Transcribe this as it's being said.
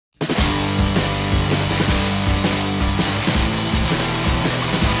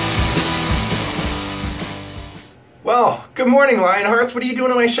Oh, good morning, Lionhearts. What are you doing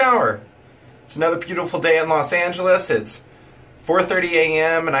in my shower? It's another beautiful day in Los Angeles. It's 4:30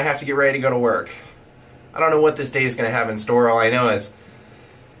 a.m. and I have to get ready to go to work. I don't know what this day is going to have in store. All I know is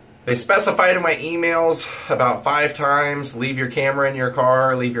they specified in my emails about 5 times, leave your camera in your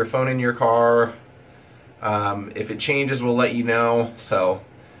car, leave your phone in your car. If it changes, we'll let you know. So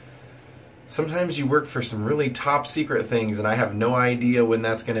sometimes you work for some really top secret things and I have no idea when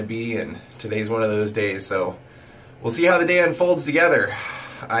that's going to be, and today's one of those days. So we'll see how the day unfolds together.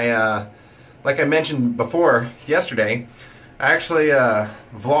 Like I mentioned before, yesterday, I actually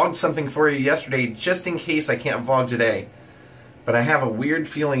vlogged something for you yesterday just in case I can't vlog today. But I have a weird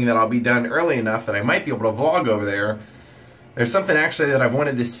feeling that I'll be done early enough that I might be able to vlog over there. There's something actually that I've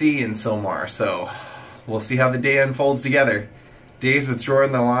wanted to see in Silmar, so we'll see how the day unfolds together. Daze with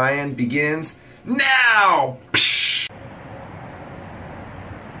Jordan the Lion begins now!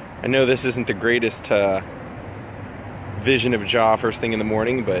 I know this isn't the greatest vision of Jaw first thing in the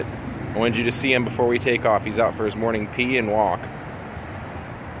morning, but I wanted you to see him before we take off. He's out for his morning pee and walk.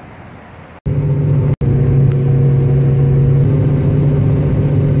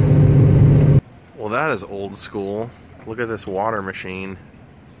 Well, that is old school. Look at this water machine.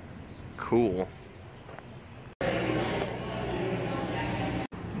 Cool.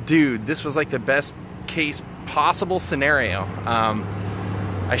 Dude, this was like the best case possible scenario.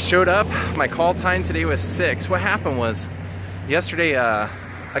 I showed up, my call time today was 6. What happened was, yesterday a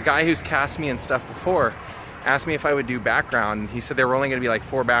guy who's cast me and stuff before asked me if I would do background. He said there were only gonna be like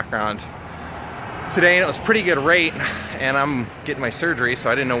 4 background today, and it was a pretty good rate, and I'm getting my surgery, so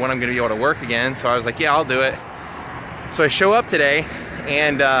I didn't know when I'm gonna be able to work again, so I was like, yeah, I'll do it. So I show up today,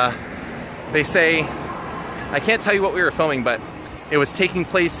 and they say, I can't tell you what we were filming, but it was taking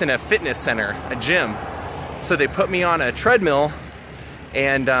place in a fitness center, a gym. So they put me on a treadmill,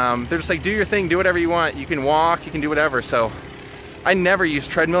 and they're just like, do your thing, do whatever you want. You can walk, you can do whatever. So I never use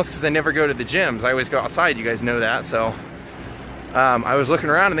treadmills because I never go to the gyms. I always go outside, you guys know that. So I was looking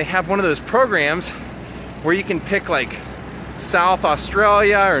around and they have one of those programs where you can pick like South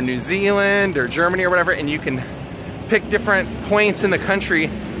Australia or New Zealand or Germany or whatever, and you can pick different points in the country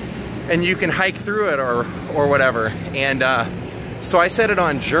and you can hike through it or whatever. And so I set it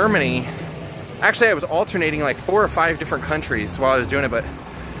on Germany. Actually, I was alternating like 4 or 5 different countries while I was doing it, but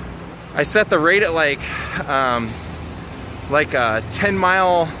I set the rate at like a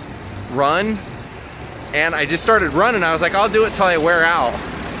 10-mile run, and I just started running. I was like, I'll do it till I wear out.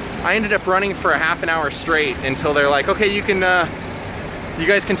 I ended up running for a half an hour straight until they're like, okay, you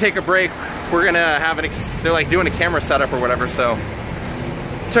guys can take a break. We're gonna have they're like doing a camera setup or whatever. So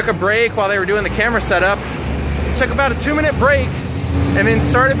took a break while they were doing the camera setup. Took about a 2-minute break, and then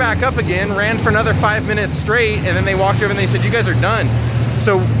started back up again, ran for another 5 minutes straight, and then they walked over and they said, you guys are done.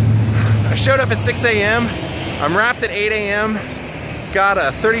 So I showed up at 6 a.m. I'm wrapped at 8 a.m. Got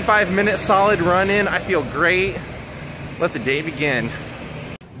a 35-minute solid run in. I feel great. Let the day begin.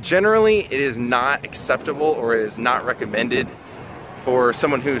 Generally, it is not acceptable or it is not recommended for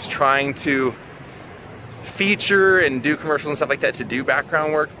someone who's trying to feature and do commercials and stuff like that to do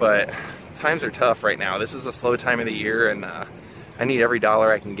background work, but times are tough right now. This is a slow time of the year, and I need every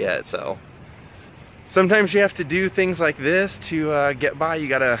dollar I can get. So sometimes you have to do things like this to get by. You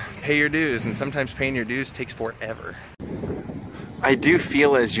gotta pay your dues, and sometimes paying your dues takes forever. I do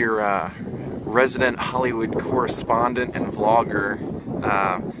feel, as your resident Hollywood correspondent and vlogger,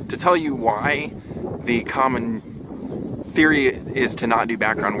 to tell you why the common theory is to not do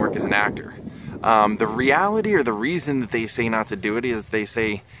background work as an actor. The reality, or the reason that they say not to do it, is they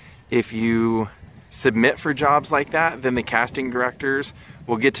say if you submit for jobs like that, then the casting directors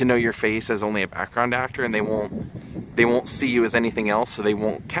will get to know your face as only a background actor, and they won't see you as anything else, so they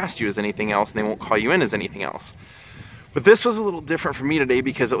won't cast you as anything else, and they won't call you in as anything else. But this was a little different for me today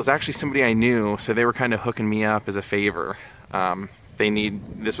because it was actually somebody I knew, so they were kind of hooking me up as a favor.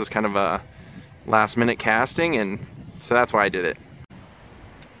 This was kind of a last-minute casting, and so that's why I did it.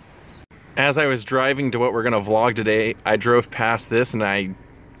 As I was driving to what we're gonna vlog today, I drove past this and I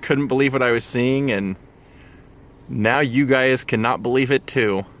couldn't believe what I was seeing, and now you guys cannot believe it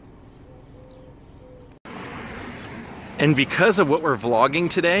too. And because of what we're vlogging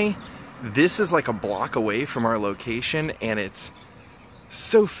today, this is like a block away from our location, and it's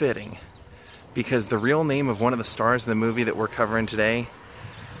so fitting because the real name of one of the stars of the movie that we're covering today,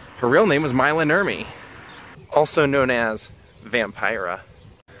 her real name was Mila Nurmi, also known as Vampira.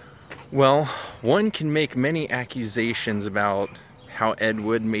 Well, one can make many accusations about how Ed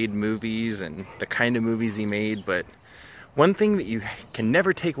Wood made movies and the kind of movies he made, but one thing that you can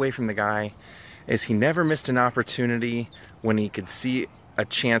never take away from the guy is he never missed an opportunity when he could see a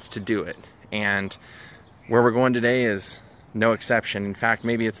chance to do it. And where we're going today is no exception. In fact,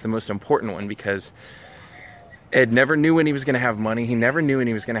 maybe it's the most important one, because Ed never knew when he was going to have money. He never knew when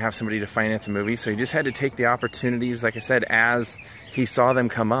he was going to have somebody to finance a movie. So he just had to take the opportunities, like I said, as he saw them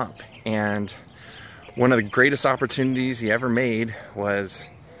come up. And one of the greatest opportunities he ever made was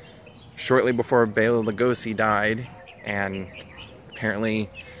shortly before Bela Lugosi died. And apparently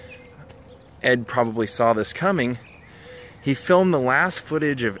Ed probably saw this coming. He filmed the last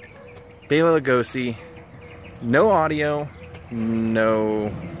footage of Bela Lugosi. No audio,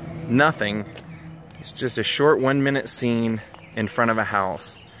 nothing. It's just a short 1-minute scene in front of a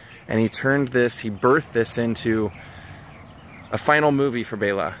house. And he birthed this into a final movie for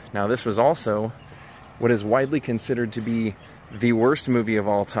Bela. Now, this was also what is widely considered to be the worst movie of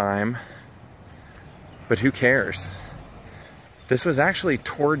all time. But who cares? This was actually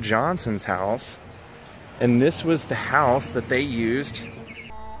Tor Johnson's house. And this was the house that they used.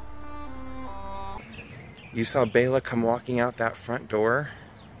 You saw Bela come walking out that front door,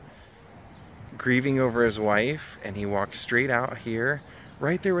 grieving over his wife, and he walks straight out here,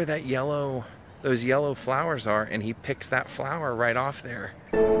 right there where those yellow flowers are, and he picks that flower right off there.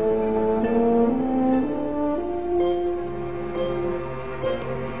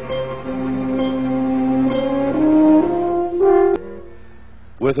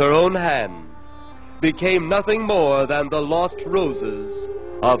 With her own hands, became nothing more than the lost roses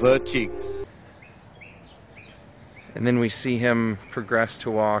of her cheeks. And then we see him progress to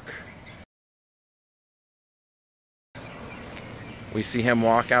walk. We see him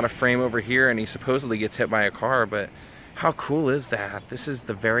walk out of frame over here, and he supposedly gets hit by a car, but how cool is that? This is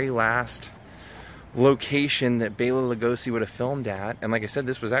the very last location that Bela Lugosi would have filmed at. And like I said,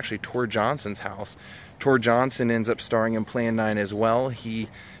 this was actually Tor Johnson's house. Tor Johnson ends up starring in Plan 9 as well. He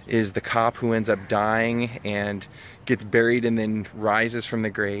is the cop who ends up dying and gets buried and then rises from the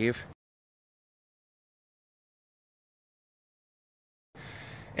grave.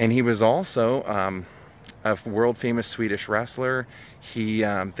 And he was also a world famous Swedish wrestler. They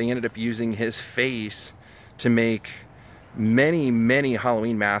ended up using his face to make many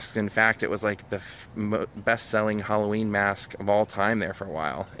Halloween masks. In fact, it was like the best-selling Halloween mask of all time there for a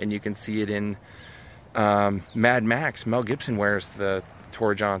while. And you can see it in Mad Max. Mel Gibson wears the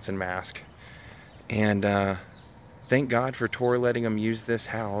Tor Johnson mask. And thank God for Tor letting him use this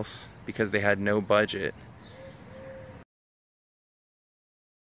house, because they had no budget.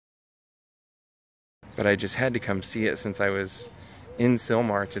 But I just had to come see it since I was in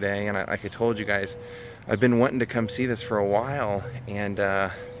Sylmar today, and like I told you guys, I've been wanting to come see this for a while, and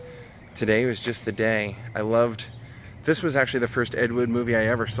today was just the day. This was actually the first Ed Wood movie I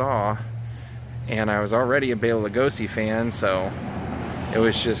ever saw, and I was already a Bela Lugosi fan, so it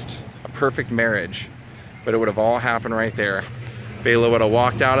was just a perfect marriage. But it would have all happened right there. Bela would have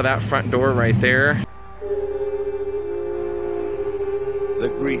walked out of that front door right there.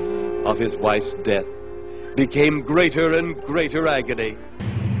 The grief of his wife's death became greater and greater agony.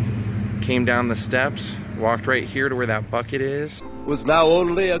 Came down the steps, walked right here to where that bucket is. Was now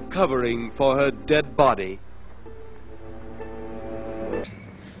only a covering for her dead body.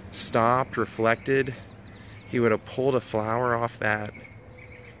 Stopped, reflected. He would have pulled a flower off that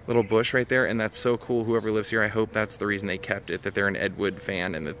little bush right there, and that's so cool. Whoever lives here, I hope that's the reason they kept it, that they're an Ed Wood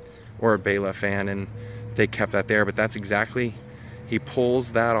fan or a Bela fan, and they kept that there. But that's exactly, he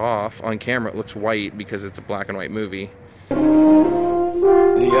pulls that off on camera. It looks white because it's a black and white movie.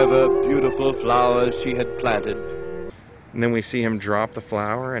 The ever beautiful flowers she had planted. And then we see him drop the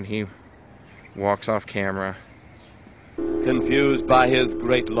flower, and he walks off camera. Confused by his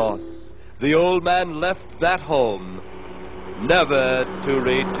great loss, the old man left that home, never to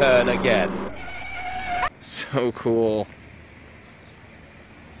return again. So cool.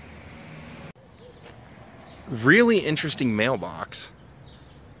 Really interesting mailbox.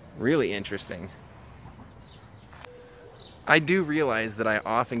 Really interesting. I do realize that I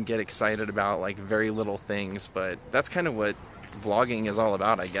often get excited about like very little things, but that's kind of what vlogging is all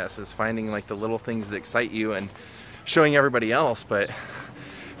about, I guess, is finding like the little things that excite you and showing everybody else. But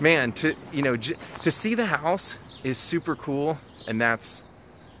man, to see the house is super cool, and that's,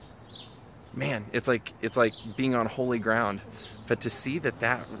 man, it's like being on holy ground. But to see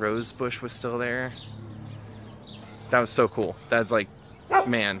that rose bush was still there, that was so cool. That's like,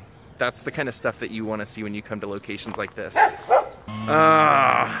 man, that's the kind of stuff that you want to see when you come to locations like this.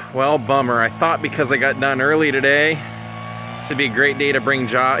 Well, bummer. I thought because I got done early today, this would be a great day to bring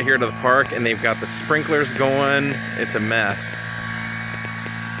Ja here to the park, and they've got the sprinklers going. It's a mess.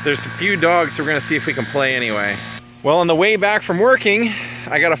 There's a few dogs, so we're gonna see if we can play anyway. Well, on the way back from working,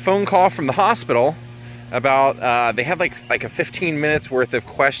 I got a phone call from the hospital about, they had like a 15 minutes worth of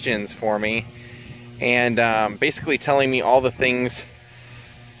questions for me. and basically telling me all the things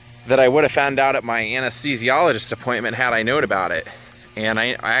that I would have found out at my anesthesiologist appointment had I known about it. And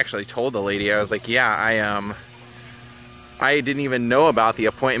I actually told the lady, I was like, yeah, I didn't even know about the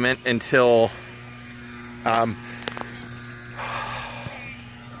appointment until, come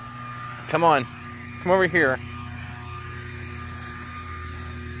on, come over here.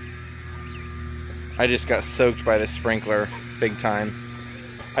 I just got soaked by the sprinkler, big time.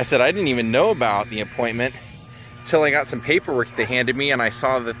 I said I didn't even know about the appointment till I got some paperwork that they handed me, and I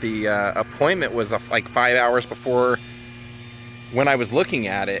saw that the appointment was like 5 hours before when I was looking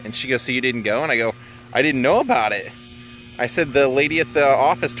at it. And she goes, so you didn't go? And I go, I didn't know about it. I said the lady at the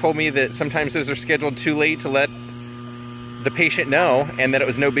office told me that sometimes those are scheduled too late to let the patient know, and that it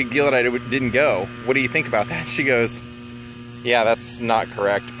was no big deal that I didn't go. What do you think about that? She goes, yeah, that's not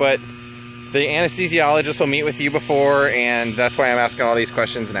correct, but the anesthesiologist will meet with you before, and that's why I'm asking all these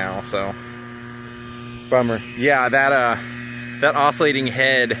questions now, so. Bummer. Yeah, that oscillating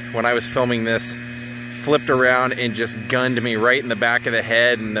head, when I was filming this, flipped around and just gunned me right in the back of the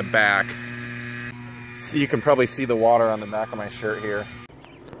head and the back. So you can probably see the water on the back of my shirt here.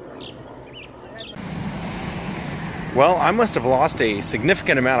 Well, I must have lost a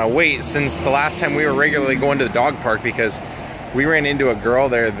significant amount of weight since the last time we were regularly going to the dog park, because we ran into a girl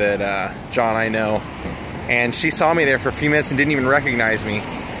there that John I know, and she saw me there for a few minutes and didn't even recognize me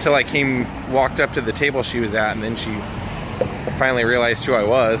till I walked up to the table she was at, and then she finally realized who I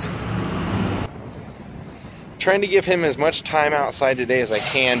was. Trying to give him as much time outside today as I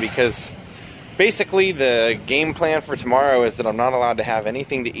can, because basically the game plan for tomorrow is that I'm not allowed to have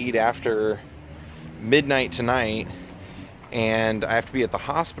anything to eat after midnight tonight, and I have to be at the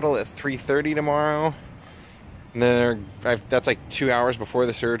hospital at 3:30 tomorrow. And then that's like 2 hours before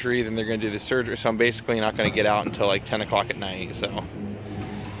the surgery, then they're going to do the surgery, so I'm basically not going to get out until like 10 o'clock at night, so.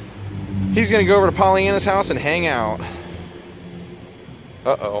 He's going to go over to Pollyanna's house and hang out.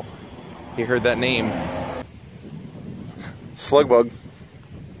 Uh-oh. He heard that name. Slugbug.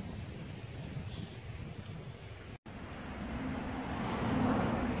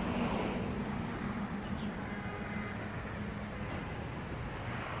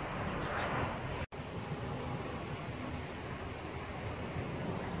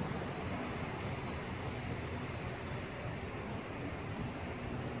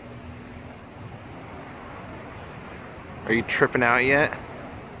 Are you tripping out yet?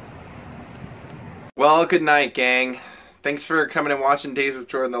 Well, good night, gang. Thanks for coming and watching Daze with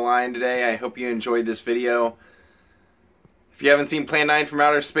Jordan the Lion today. I hope you enjoyed this video. If you haven't seen Plan 9 from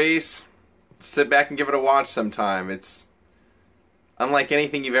Outer Space, sit back and give it a watch sometime. It's unlike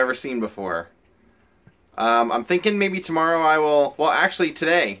anything you've ever seen before. I'm thinking maybe tomorrow I will... Well, actually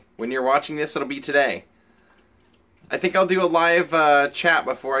today. When you're watching this, it'll be today. I think I'll do a live chat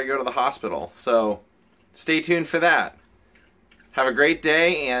before I go to the hospital. So, stay tuned for that. Have a great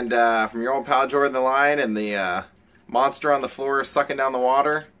day, and from your old pal Jordan the Lion and the monster on the floor sucking down the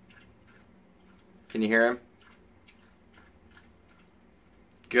water. Can you hear him?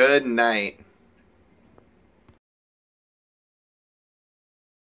 Good night.